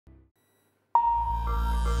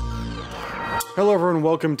Hello everyone,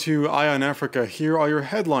 welcome to Eye on Africa. Here are your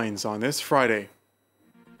headlines on this Friday.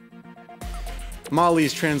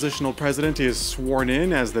 Mali's transitional president is sworn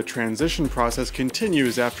in as the transition process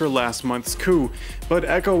continues after last month's coup, but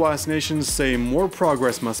ECOWAS nations say more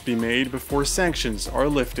progress must be made before sanctions are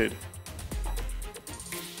lifted.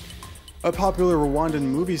 A popular Rwandan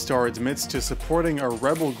movie star admits to supporting a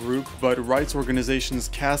rebel group, but rights organizations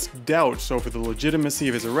cast doubts over the legitimacy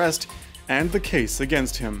of his arrest and the case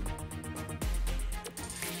against him.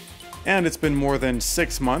 And it's been more than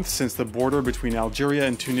 6 months since the border between Algeria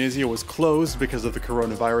and Tunisia was closed because of the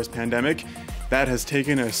coronavirus pandemic. That has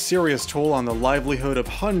taken a serious toll on the livelihood of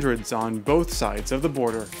hundreds on both sides of the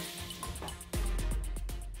border.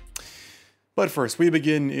 But first, we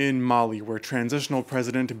begin in Mali, where Transitional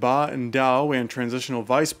President Ba Ndao and Transitional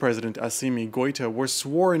Vice President Assimi Goïta were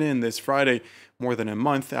sworn in this Friday, more than a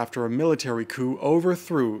month after a military coup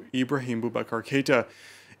overthrew Ibrahim Boubacar Keita.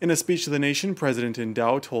 In a speech to the nation, President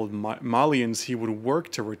Ndao told Malians he would work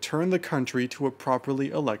to return the country to a properly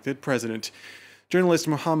elected president. Journalist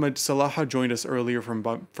Mohamed Salaha joined us earlier from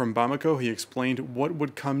Bamako. He explained what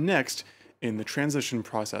would come next in the transition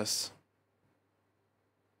process.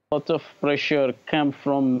 A lot of pressure came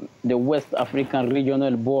from the West African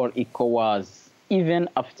Regional Board, ECOWAS. Even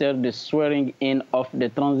after the swearing in of the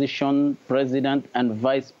transition president and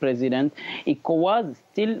vice president, ECOWAS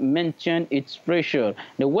still maintained its pressure.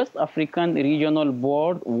 The West African Regional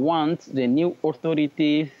Board wants the new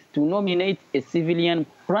authorities to nominate a civilian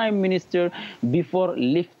prime minister before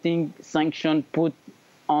lifting sanctions put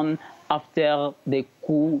on after the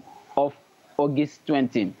coup of August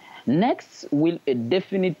 20. Next will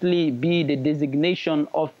definitely be the designation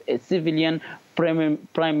of a civilian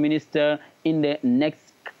prime minister in the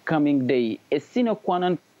next coming day, a sine qua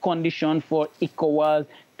non condition for ECOWAS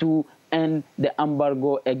to end the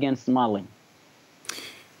embargo against Mali.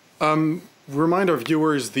 Remind our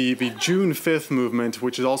viewers, the June 5th movement,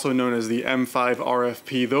 which is also known as the M5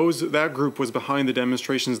 RFP, that group was behind the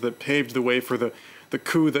demonstrations that paved the way for the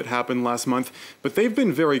coup that happened last month, but they've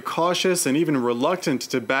been very cautious and even reluctant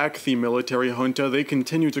to back the military junta. They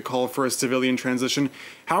continue to call for a civilian transition.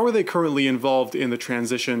 How are they currently involved in the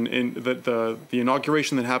transition, in the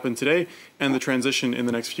inauguration that happened today and the transition in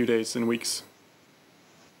the next few days and weeks?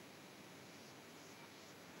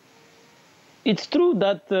 It's true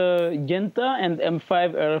that junta and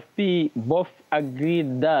M5 RFP both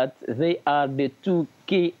agreed that they are the two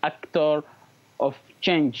key actors of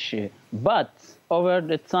change, but over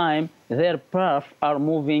the time, their paths are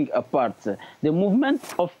moving apart. The movement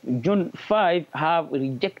of June 5 have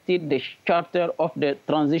rejected the charter of the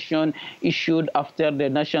transition issued after the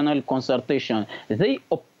national consultation. They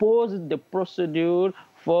opposed the procedure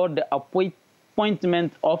for the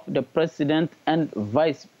appointment of the president and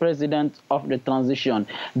vice president of the transition.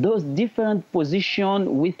 Those different positions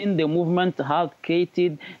within the movement have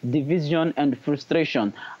created division and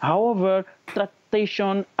frustration. However,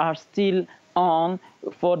 tractations are still on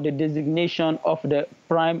for the designation of the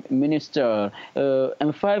prime minister.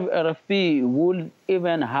 M5 RFP would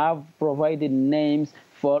even have provided names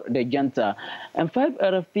for the junta. M5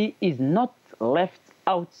 RFP is not left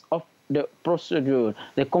out of the procedure.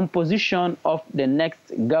 The composition of the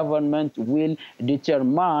next government will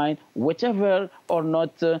determine whatever or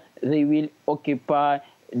not they will occupy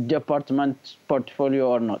department portfolio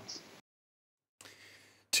or not.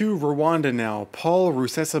 To Rwanda now. Paul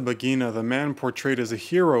Rusesabagina, the man portrayed as a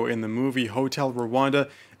hero in the movie Hotel Rwanda,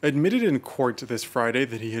 admitted in court this Friday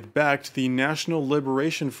that he had backed the National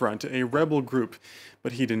Liberation Front, a rebel group,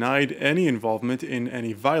 but he denied any involvement in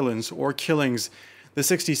any violence or killings. The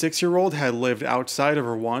 66-year-old had lived outside of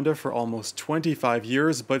Rwanda for almost 25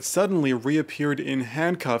 years, but suddenly reappeared in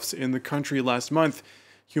handcuffs in the country last month.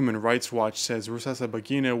 Human Rights Watch says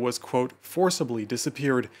Rusesabagina was, quote, forcibly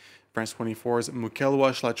disappeared. France 24's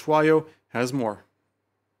Mukelwa Shlachwayo has more.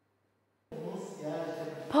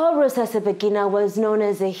 Paul Rusesabagina was known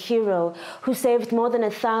as a hero who saved more than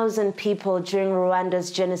 1,000 people during Rwanda's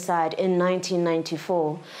genocide in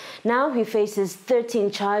 1994. Now he faces 13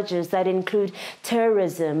 charges that include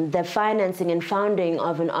terrorism, the financing and founding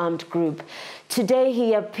of an armed group. Today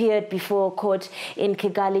he appeared before court in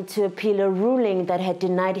Kigali to appeal a ruling that had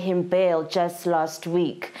denied him bail just last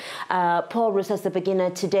week. Paul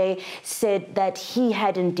Rusesabagina today said that he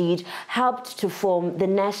had indeed helped to form the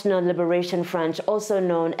National Liberation Front, also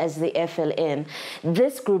known as the FLN.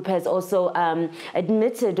 This group has also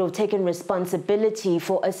admitted or taken responsibility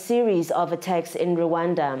for a series of attacks in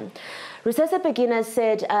Rwanda. Rusesabagina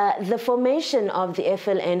said the formation of the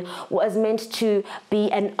FLN was meant to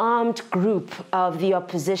be an armed group of the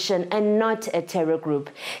opposition and not a terror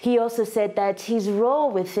group. He also said that his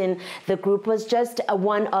role within the group was just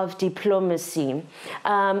one of diplomacy.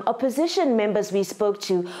 Opposition members we spoke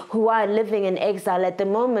to who are living in exile at the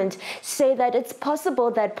moment say that it's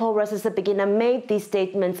possible that Paul Rusesabagina made these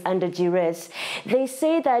statements under duress. They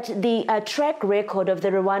say that the track record of the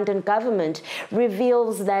Rwandan government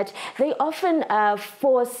reveals that they often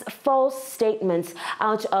force false statements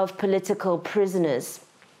out of political prisoners.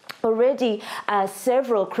 Already,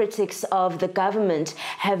 several critics of the government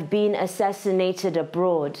have been assassinated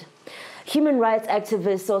abroad. Human rights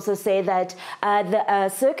activists also say that the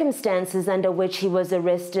circumstances under which he was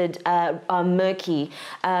arrested are murky.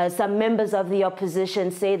 Some members of the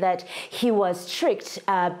opposition say that he was tricked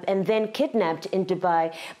and then kidnapped in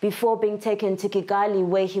Dubai before being taken to Kigali,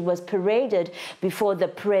 where he was paraded before the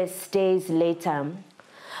press days later.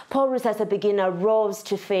 Paul Rusesabagina rose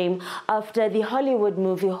to fame after the Hollywood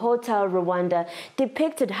movie Hotel Rwanda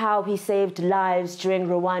depicted how he saved lives during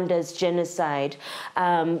Rwanda's genocide.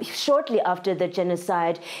 Shortly after the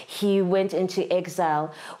genocide, he went into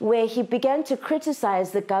exile, where he began to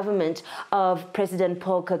criticize the government of President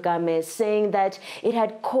Paul Kagame, saying that it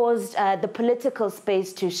had caused the political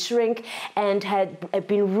space to shrink and had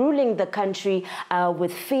been ruling the country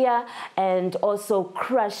with fear, and also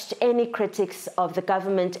crushed any critics of the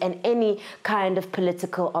government and any kind of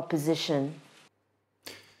political opposition.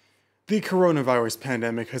 The coronavirus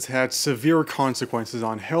pandemic has had severe consequences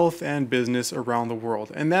on health and business around the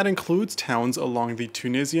world, and that includes towns along the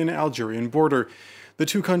Tunisian-Algerian border. The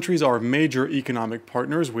two countries are major economic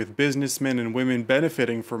partners, with businessmen and women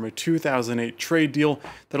benefiting from a 2008 trade deal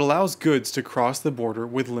that allows goods to cross the border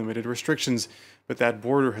with limited restrictions. But that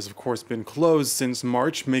border has of course been closed since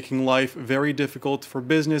March, making life very difficult for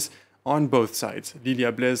business on both sides.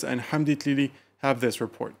 Lilia Blaise and Hamdit Lili have this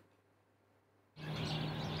report.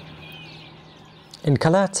 In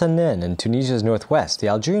Kalat Sanen, in Tunisia's northwest, the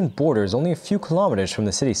Algerian border is only a few kilometers from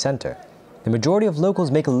the city center. The majority of locals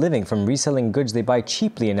make a living from reselling goods they buy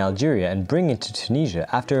cheaply in Algeria and bring into Tunisia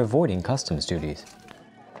after avoiding customs duties.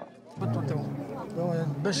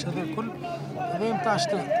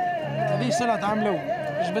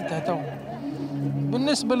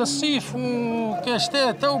 بالنسبة للصيف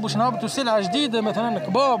وكاشتات تو باش نهبطوا سلعة جديدة مثلا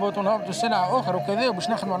كبابط ونهبطوا سلعة أخرى وكذا باش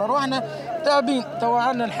نخدموا على روحنا تابين تو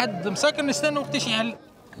عندنا الحد مسكر نستنوا وقت يحل.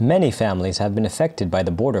 Many families have been affected by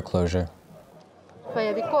the border closure.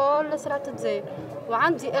 فهي بكل سرعة تتزايد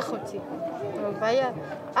وعندي أخوتي فهي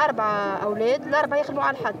 4 أولاد ال4 يخدموا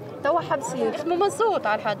على الحد توا حابسين يخدموا مزوت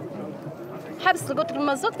على الحد حبس قلت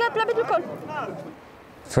المزوت كانت العباد الكل.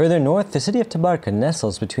 Further north, the city of Tabarka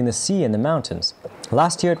nestles between the sea and the mountains.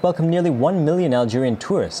 Last year, it welcomed nearly 1 million Algerian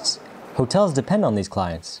tourists. Hotels depend on these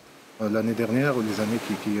clients. L'année dernière ou les années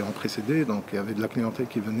qui ont précédé, donc il y avait de la clientèle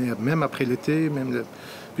qui venait même après l'été,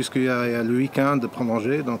 puisqu'il y a le week-end de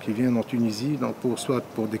prolongé, donc ils viennent en Tunisie, donc soit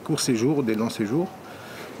pour des courts séjours ou des longs séjours.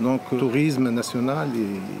 Donc le tourisme national,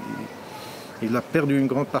 il a perdu une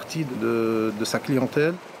grande partie de sa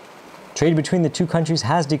clientèle. Trade between the two countries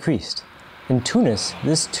has decreased. In Tunis,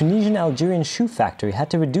 this Tunisian-Algerian shoe factory had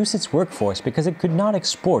to reduce its workforce because it could not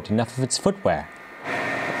export enough of its footwear.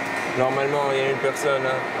 Normalement, il y a une personne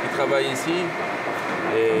qui travaille ici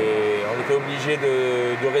et on était obligé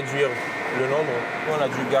de réduire le nombre. On a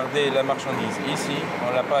dû garder la marchandise ici,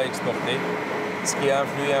 on ne l'a pas exportée, ce qui a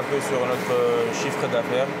influé un peu sur notre chiffre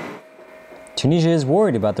d'affaires. Tunisia is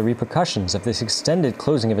worried about the repercussions of this extended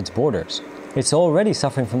closing of its borders. It's already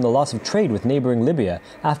suffering from the loss of trade with neighboring Libya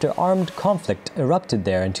after armed conflict erupted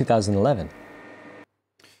there in 2011.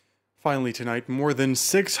 Finally tonight, more than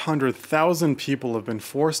 600,000 people have been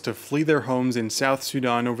forced to flee their homes in South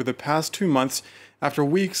Sudan over the past 2 months after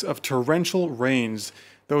weeks of torrential rains.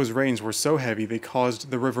 Those rains were so heavy they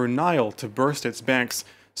caused the river Nile to burst its banks.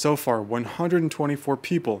 So far, 124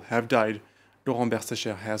 people have died. Laurent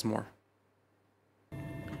Bersacher has more.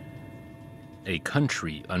 A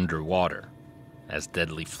country underwater. As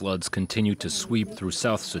deadly floods continue to sweep through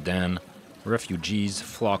South Sudan, refugees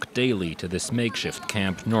flock daily to this makeshift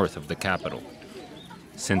camp north of the capital.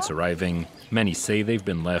 Since arriving, many say they've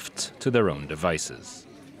been left to their own devices.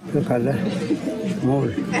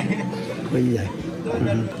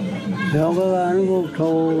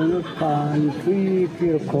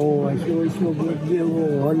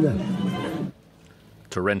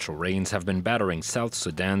 Torrential rains have been battering South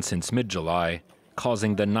Sudan since mid-July,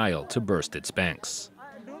 causing the Nile to burst its banks.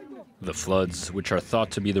 The floods, which are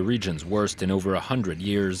thought to be the region's worst in over 100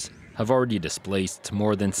 years, have already displaced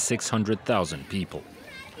more than 600,000 people.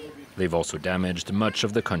 They've also damaged much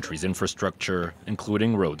of the country's infrastructure,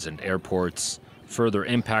 including roads and airports, further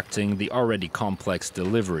impacting the already complex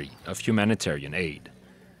delivery of humanitarian aid.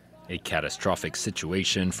 A catastrophic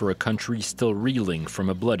situation for a country still reeling from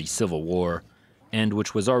a bloody civil war, and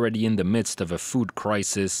which was already in the midst of a food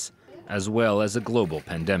crisis, as well as a global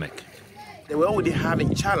pandemic. They were already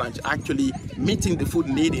having challenge actually meeting the food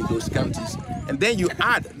need in those countries. And then you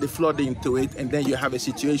add the flooding to it, and then you have a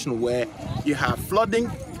situation where you have flooding,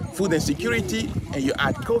 food insecurity, and you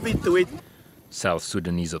add COVID to it. South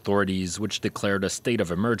Sudanese authorities, which declared a state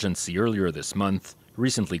of emergency earlier this month,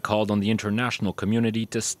 recently called on the international community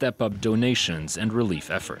to step up donations and relief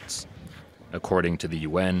efforts. According to the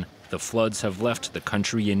UN, the floods have left the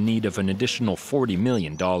country in need of an additional $40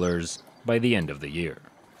 million by the end of the year.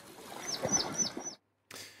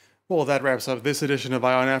 Well, that wraps up this edition of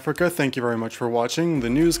Eye on Africa. Thank you very much for watching. The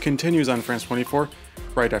news continues on France 24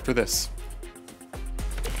 right after this.